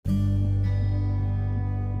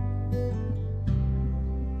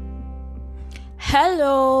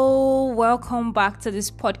Hello, welcome back to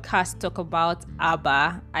this podcast Talk About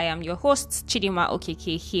Abba. I am your host Chidima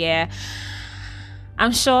Okeke here.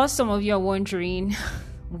 I'm sure some of you are wondering,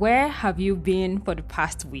 where have you been for the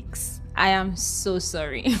past weeks? I am so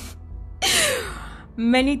sorry.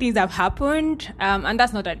 Many things have happened, and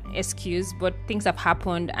that's not an excuse, but things have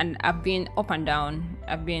happened and I've been up and down.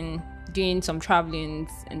 I've been doing some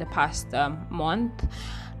travelings in the past month,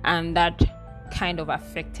 and that kind of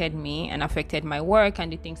affected me and affected my work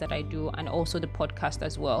and the things that I do, and also the podcast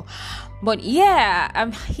as well. But yeah,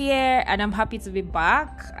 I'm here and I'm happy to be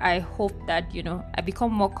back. I hope that I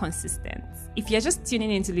become more consistent. If you're just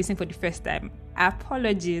tuning in to listen for the first time,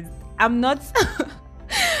 apologies. I'm not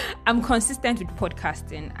I'm consistent with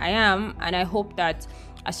podcasting. I am, and I hope that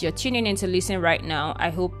as you're tuning in to listen right now,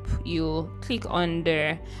 I hope you click on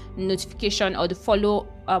the notification or the follow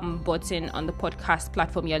button on the podcast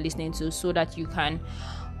platform you're listening to, so that you can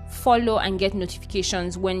follow and get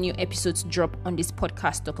notifications when new episodes drop on this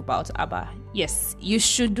podcast Talk About Abba. Yes, you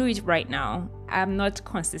should do it right now. I'm not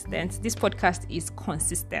consistent. This podcast is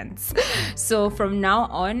consistent. So from now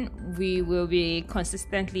on, we will be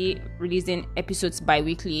consistently releasing episodes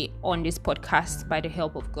bi-weekly on this podcast by the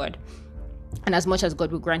help of God. And as much as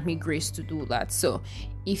God will grant me grace to do that. So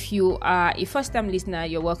if you are a first-time listener,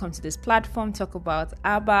 you're welcome to this platform, Talk About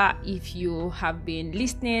Abba. If you have been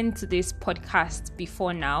listening to this podcast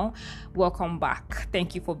before now, welcome back.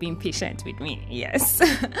 Thank you for being patient with me. Yes.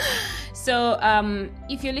 So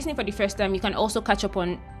if you're listening for the first time, you can also catch up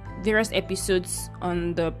on various episodes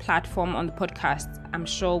on the platform, on the podcast. I'm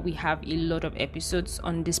sure we have a lot of episodes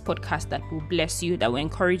on this podcast that will bless you, that will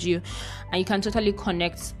encourage you, and you can totally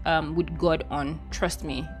connect with God on. Trust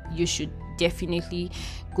me, you should definitely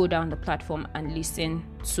go down the platform and listen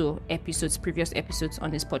to previous episodes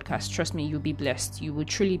on this podcast. Trust me, you'll be blessed. You will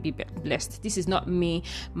truly be blessed. This is not me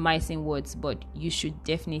missing words, but you should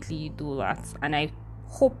definitely do that. And I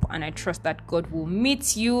hope and I trust that God will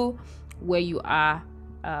meet you where you are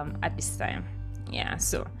at this time. Yeah,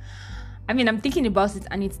 so I'm thinking about it,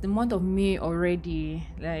 and it's the month of May already,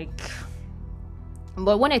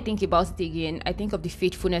 but when I think about it again, I think of the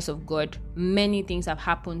faithfulness of God. Many things have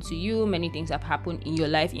happened to you, many things have happened in your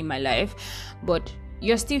life, in my life, but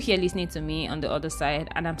you're still here listening to me on the other side,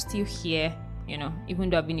 and I'm still here, even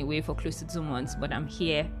though I've been away for close to 2 months, but I'm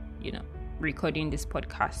here, recording this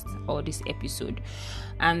podcast or this episode.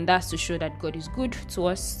 And that's to show that God is good to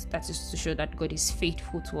us. That is to show that God is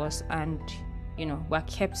faithful to us, and we're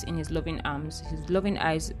kept in his loving arms, his loving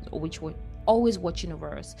eyes, which were always watching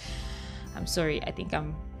over us. I'm sorry, I think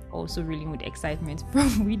I'm also reeling with excitement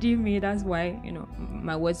from reading me. That's why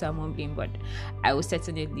my words are mumbling, but I will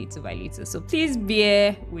certainly little by little, so please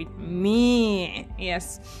bear with me.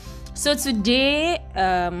 Yes, so today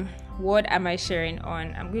what am I sharing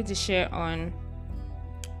on? I'm going to share on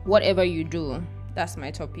whatever you do. That's my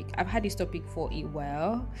topic. I've had this topic for a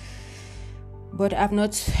while, but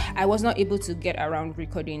I was not able to get around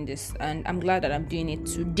recording this, and I'm glad that I'm doing it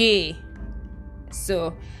today.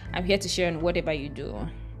 So I'm here to share on whatever you do.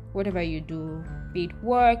 Whatever you do, be it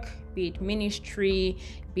work, be it ministry,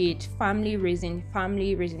 be it family, raising a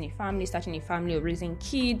family, starting a family, or raising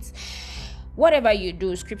kids. Whatever you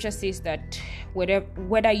do, scripture says that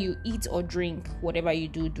whether you eat or drink, whatever you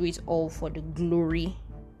do, do it all for the glory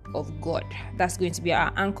of God. That's going to be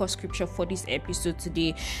our anchor scripture for this episode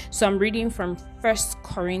today. So I'm reading from 1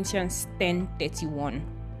 Corinthians 10:31.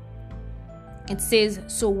 It says,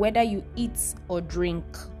 "So whether you eat or drink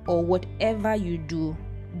or whatever you do,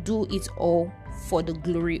 do it all for the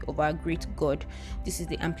glory of our great God." This is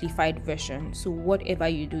the amplified version. So whatever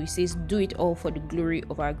you do, it says, do it all for the glory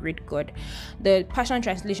of our great God. The Passion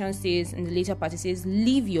Translation says, in the later part, it says,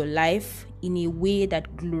 live your life in a way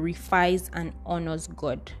that glorifies and honors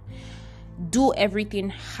God. Do everything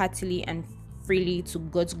heartily and freely to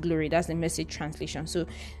God's glory. That's the Message translation. So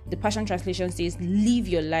the Passion Translation says, live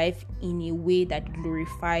your life in a way that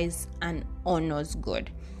glorifies and honors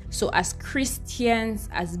God. So as Christians,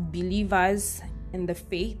 as believers in the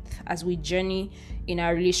faith, as we journey in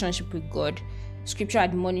our relationship with God, scripture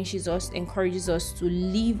admonishes us, encourages us to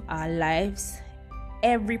live our lives,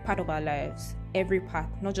 every part of our lives, every part,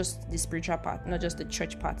 not just the spiritual part, not just the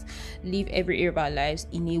church part, live every area of our lives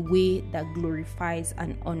in a way that glorifies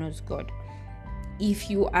and honors God. If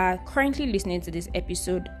you are currently listening to this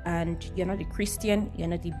episode and you're not a Christian, you're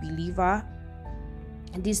not a believer,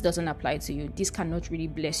 this doesn't apply to you. This cannot really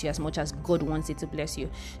bless you as much as God wants it to bless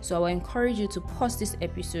you. So I will encourage you to pause this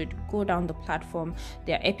episode, go down the platform.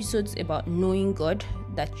 There are episodes about knowing God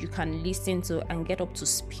that you can listen to and get up to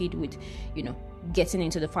speed with, getting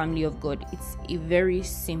into the family of God. It's a very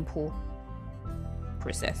simple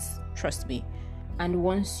process. Trust me. And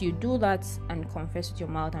once you do that and confess with your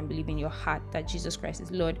mouth and believe in your heart that Jesus Christ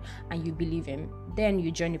is Lord and you believe him, then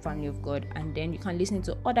you join the family of God, and then you can listen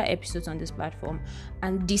to other episodes on this platform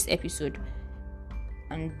and this episode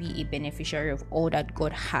and be a beneficiary of all that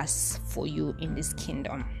God has for you in this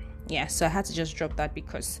kingdom. Yeah, so I had to just drop that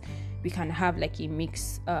because we can have like a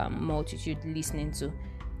mixed multitude listening to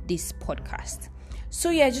this podcast. So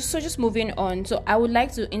yeah, just moving on. So I would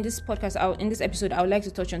like to, in this podcast, in this episode, I would like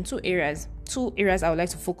to touch on two areas I would like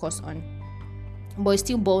to focus on. But it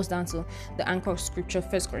still boils down to the anchor of scripture,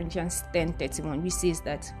 1 Corinthians 10:31, which says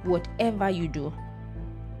that whatever you do,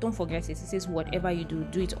 don't forget it. It says whatever you do,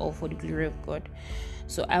 do it all for the glory of God.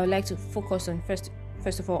 So I would like to focus on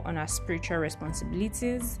first of all on our spiritual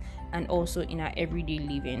responsibilities and also in our everyday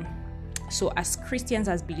living. So as Christians,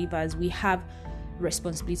 as believers, we have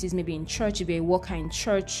responsibilities, maybe in church, if you're a worker in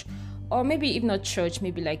church, or maybe if not church,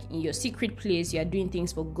 maybe like in your secret place, you are doing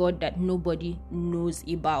things for God that nobody knows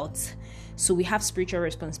about. So we have spiritual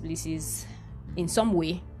responsibilities in some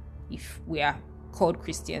way if we are called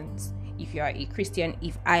Christians. If you are a Christian,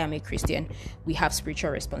 if I am a Christian, we have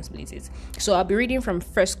spiritual responsibilities. So I'll be reading from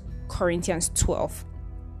 1 Corinthians 12.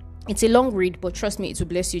 It's a long read, but trust me, it will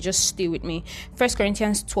bless you. Just stay with me. 1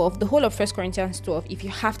 Corinthians 12, the whole of 1 Corinthians 12. If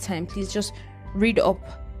you have time, please just read up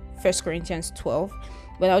 1 Corinthians 12.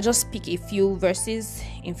 But I'll just pick a few verses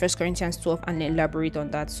in 1 Corinthians 12 and elaborate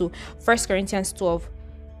on that. So 1 Corinthians 12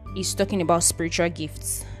 is talking about spiritual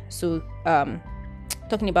gifts. So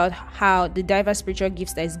talking about how the diverse spiritual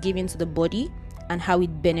gifts that is given to the body and how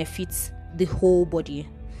it benefits the whole body.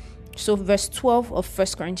 So verse 12 of 1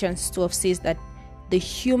 Corinthians 12 says that the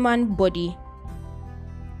human body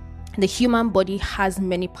has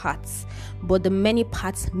many parts, but the many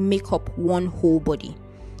parts make up one whole body.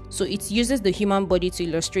 So it uses the human body to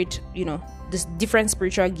illustrate, the different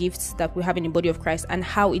spiritual gifts that we have in the body of Christ and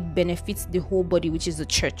how it benefits the whole body, which is the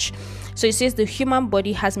church. So it says the human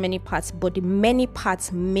body has many parts, but the many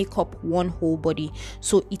parts make up one whole body.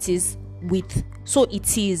 So it is with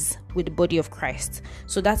the body of Christ.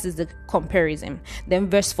 So that is the comparison. Then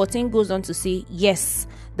verse 14 goes on to say, yes,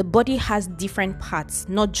 the body has different parts,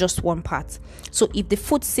 not just one part. So if the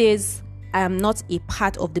foot says, I am not a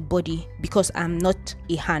part of the body because I am not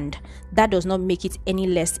a hand, that does not make it any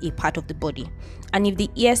less a part of the body. And if the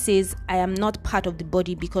ear says, I am not part of the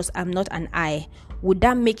body because I am not an eye, would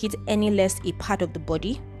that make it any less a part of the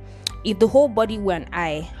body? If the whole body were an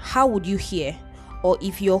eye, how would you hear? Or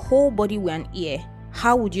if your whole body were an ear,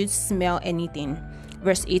 how would you smell anything?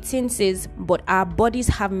 Verse 18 says, but our bodies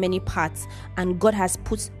have many parts, and God has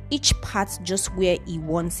put each part just where he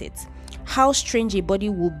wants it. How strange a body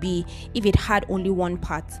would be if it had only one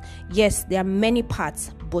part. Yes, there are many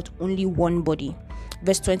parts, but only one body.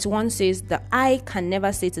 Verse 21 says, the eye can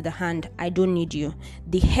never say to the hand, I don't need you.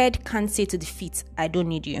 The head can't say to the feet, I don't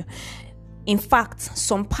need you. In fact,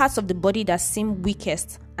 some parts of the body that seem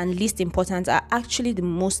weakest and least important are actually the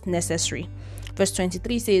most necessary. Verse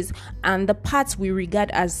 23 says, and the parts we regard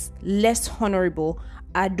as less honorable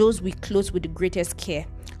are those we clothe with the greatest care.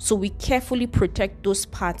 So we carefully protect those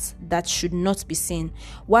parts that should not be seen,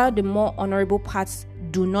 while the more honorable parts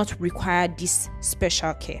do not require this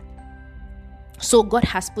special care. So God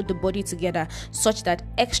has put the body together such that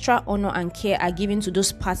extra honor and care are given to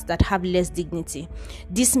those parts that have less dignity.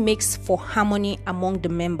 This makes for harmony among the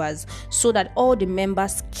members, so that all the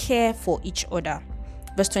members care for each other.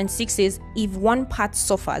 Verse 26 says, if one part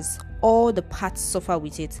suffers, all the parts suffer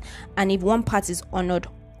with it. And if one part is honored,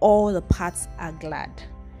 all the parts are glad.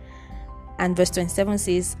 And verse 27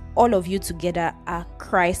 says, all of you together are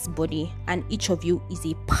Christ's body, and each of you is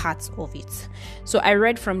a part of it. So I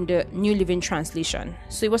read from the New Living Translation.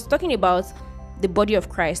 So it was talking about the body of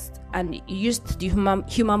Christ, and it used the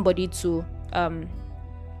human body to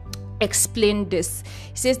explain this.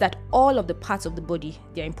 It says that all of the parts of the body,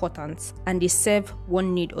 they're important, and they serve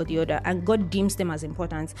one need or the other, and God deems them as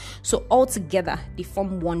important. So all together, they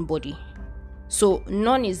form one body. So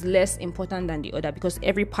none is less important than the other because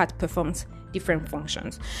every part performs different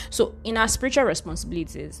functions. So in our spiritual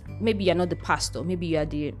responsibilities, maybe you're not the pastor, maybe you're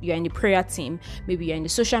in the prayer team, maybe you're in the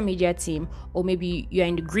social media team, or maybe you're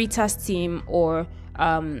in the greeters team, or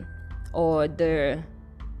the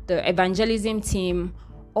evangelism team,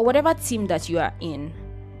 or whatever team that you are in.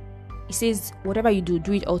 It says whatever you do,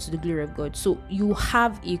 do it all to the glory of God. So you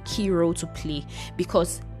have a key role to play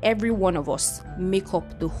because every one of us make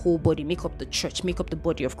up the whole body, make up the church, make up the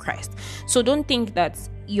body of Christ. So don't think that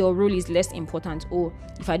your role is less important. Oh,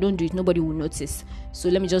 if I don't do it, nobody will notice, so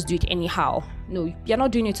let me just do it anyhow. No, you're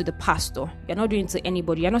not doing it to the pastor. You're not doing it to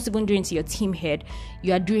anybody. You're not even doing it to your team head.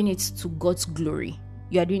 You are doing it to God's glory.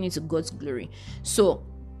 You are doing it to God's glory. So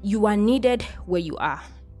You are needed where you are,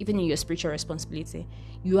 even in your spiritual responsibility.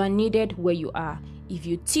 You are needed where you are. If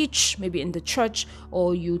you teach, maybe in the church,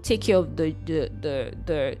 or you take care of the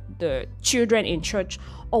children in church,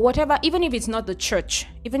 or whatever, even if it's not the church,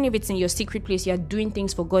 even if it's in your secret place, you are doing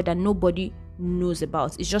things for God that nobody knows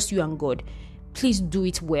about. It's just you and God. Please do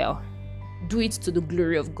it well. Do it to the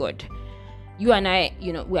glory of God. You and I,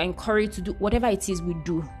 we are encouraged to do whatever it is we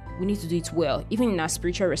do. We need to do it well. Even in our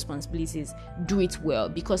spiritual responsibilities, do it well,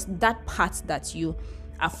 because that part that you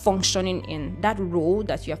are functioning in, that role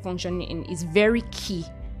that you are functioning in, is very key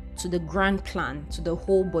to the grand plan, to the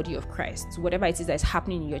whole body of Christ, to whatever it is that is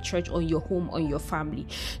happening in your church or in your home or in your family.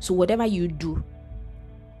 So whatever you do,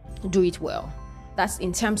 do it well. That's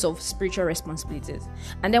in terms of spiritual responsibilities.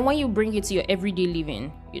 And then when you bring it to your everyday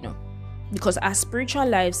living, because our spiritual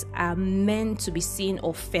lives are meant to be seen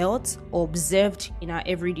or felt or observed in our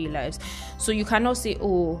everyday lives. So you cannot say,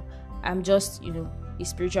 oh, I'm just, a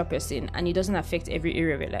spiritual person, and it doesn't affect every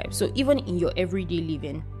area of your life. So even in your everyday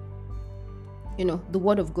living, the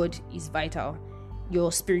word of God is vital.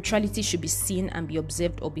 Your spirituality should be seen and be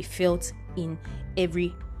observed or be felt in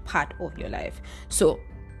every part of your life. So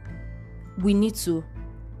we need to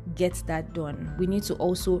get that done. We need to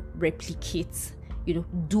also replicate,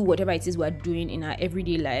 do whatever it is we're doing in our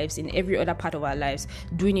everyday lives, in every other part of our lives,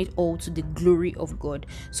 doing it all to the glory of God.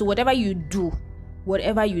 So whatever you do,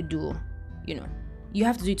 you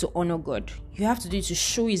have to do it to honor God. You have to do it to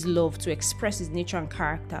show His love, to express His nature and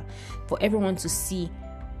character, for everyone to see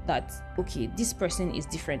that, okay, this person is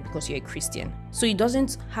different because you're a Christian. So it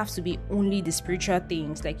doesn't have to be only the spiritual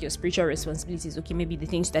things, like your spiritual responsibilities, okay, maybe the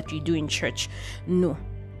things that you do in church. No.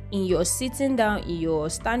 In your sitting down, in your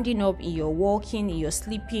standing up, in your walking, in your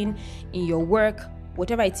sleeping, in your work,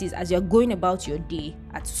 whatever it is, as you're going about your day,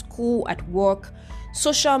 at school, at work,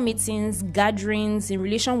 social meetings, gatherings, in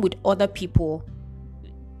relation with other people.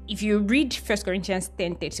 If you read 1 Corinthians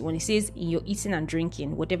 10:30, when it says in your eating and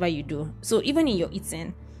drinking, whatever you do. So even in your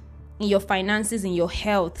eating, in your finances, in your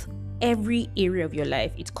health, every area of your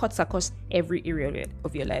life, it cuts across every area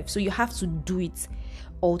of your life. So you have to do it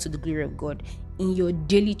all to the glory of God. In your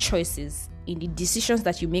daily choices, in the decisions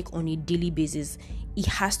that you make on a daily basis, it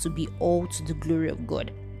has to be all to the glory of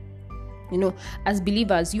God. As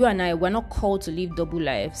believers, you and I, we're not called to live double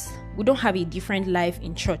lives. We don't have a different life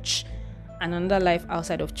in church and another life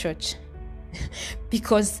outside of church.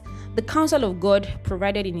 Because the counsel of God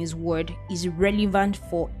provided in His word is relevant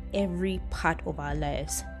for every part of our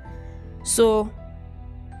lives. So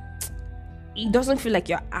it doesn't feel like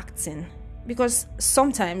you're acting, because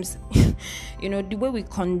sometimes the way we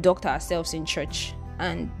conduct ourselves in church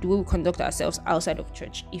and the way we conduct ourselves outside of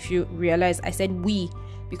church, if you realize I said we,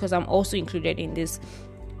 because I'm also included in this,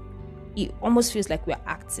 it almost feels like we're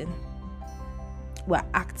acting.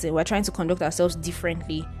 We're trying to conduct ourselves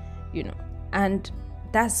differently, and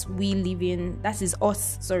that's us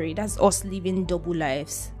living double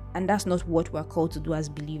lives. And that's not what we're called to do as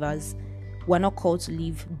believers. We're not called to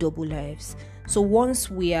live double lives. So once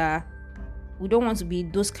we don't want to be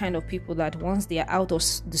those kind of people that once they are out of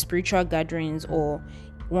the spiritual gatherings, or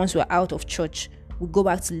once we're out of church, we go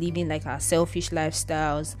back to living like our selfish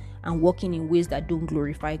lifestyles and walking in ways that don't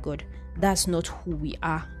glorify God. That's not who we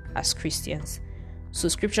are as Christians. So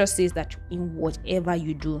scripture says that in whatever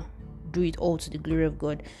you do, do it all to the glory of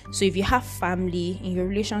God. So if you have family, in your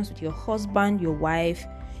relations with your husband, your wife,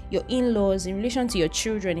 your in-laws, in relation to your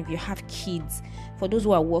children, if you have kids, for those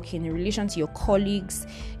who are working, in relation to your colleagues,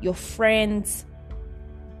 your friends,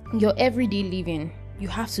 your everyday living, you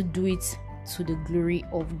have to do it to the glory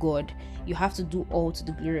of God. You have to do all to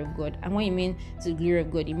the glory of God. And what you mean to the glory of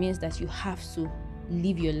God, it means that you have to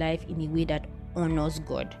live your life in a way that honors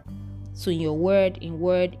God. So in your word,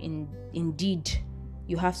 in deed,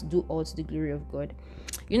 you have to do all to the glory of God.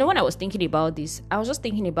 When I was thinking about this, I was just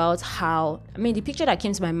thinking about how, the picture that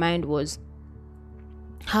came to my mind was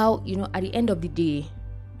how, at the end of the day,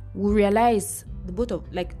 we realize, the both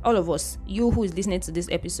of, like all of us, you who is listening to this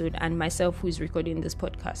episode and myself who is recording this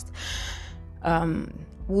podcast,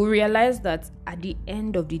 we realize that at the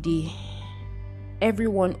end of the day,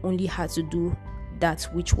 everyone only had to do that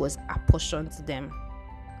which was apportioned to them.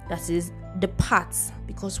 That is the parts,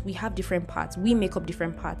 because we have different parts. We make up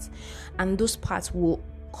different parts, and those parts will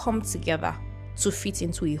come together to fit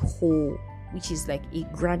into a whole, which is like a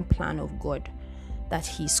grand plan of God that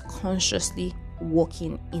He's consciously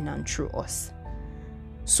working in and through us.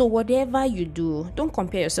 So whatever you do, don't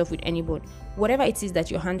compare yourself with anybody. Whatever it is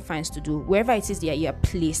that your hand finds to do, wherever it is that you are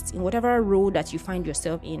placed, in whatever role that you find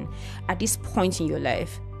yourself in at this point in your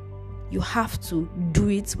life, you have to do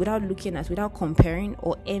it without comparing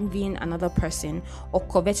or envying another person or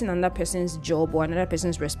coveting another person's job or another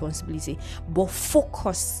person's responsibility, but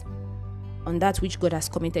focus on that which God has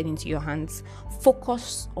committed into your hands.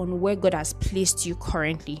 Focus on where God has placed you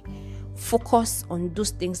currently. Focus on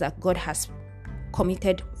those things that God has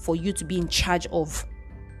committed for you to be in charge of,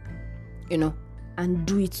 and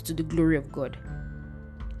do it to the glory of God.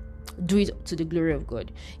 Do it to the glory of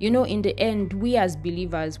God. In the end, we as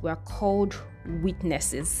believers, we are called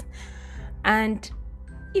witnesses. And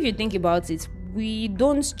if you think about it, we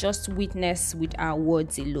don't just witness with our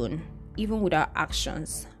words alone. Even with our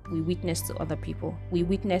actions, we witness to other people. We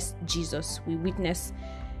witness Jesus. We witness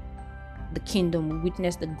the kingdom. We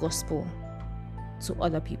witness the gospel to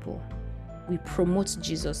other people. We promote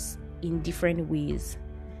Jesus in different ways.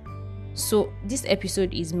 So this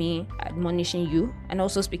episode is me admonishing you and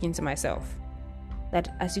also speaking to myself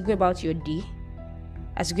that as you go about your day,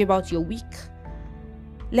 as you go about your week,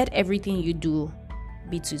 let everything you do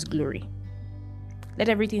be to His glory. Let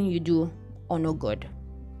everything you do honor God.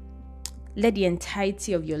 Let the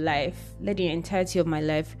entirety of your life, let the entirety of my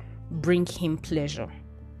life bring Him pleasure.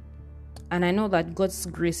 And I know that God's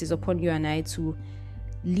grace is upon you and I to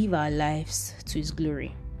live our lives to His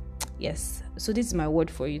glory. Yes, so this is my word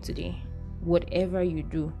for you today. Whatever you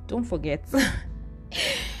do, don't forget.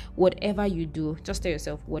 Whatever you do, just tell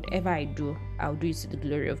yourself, whatever I do, I'll do it to the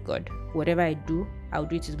glory of God. Whatever I do, I'll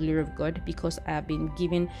do it to the glory of God, because I have been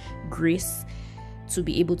given grace to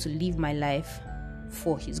be able to live my life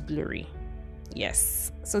for His glory.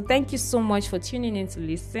 Yes. So thank you so much for tuning in to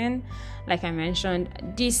listen. Like I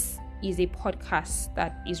mentioned, this is a podcast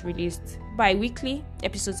that is released bi-weekly.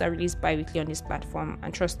 Episodes are released bi-weekly on this platform,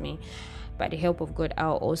 and trust me, by the help of God,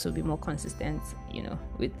 I'll also be more consistent,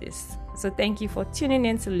 with this. So thank you for tuning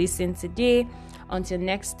in to listen today. Until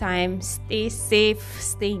next time, stay safe,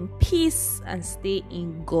 stay in peace, and stay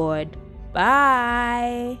in God.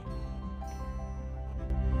 Bye.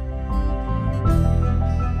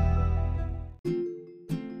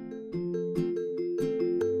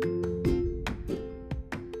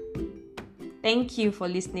 Thank you for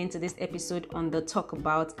listening to this episode on the Talk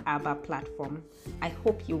About Abba platform. I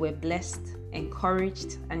hope you were blessed,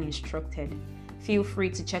 encouraged, and instructed. Feel free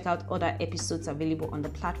to check out other episodes available on the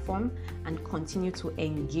platform and continue to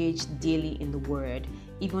engage daily in the Word,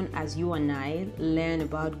 even as you and I learn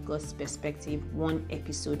about God's perspective one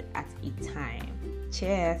episode at a time.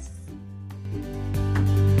 Cheers!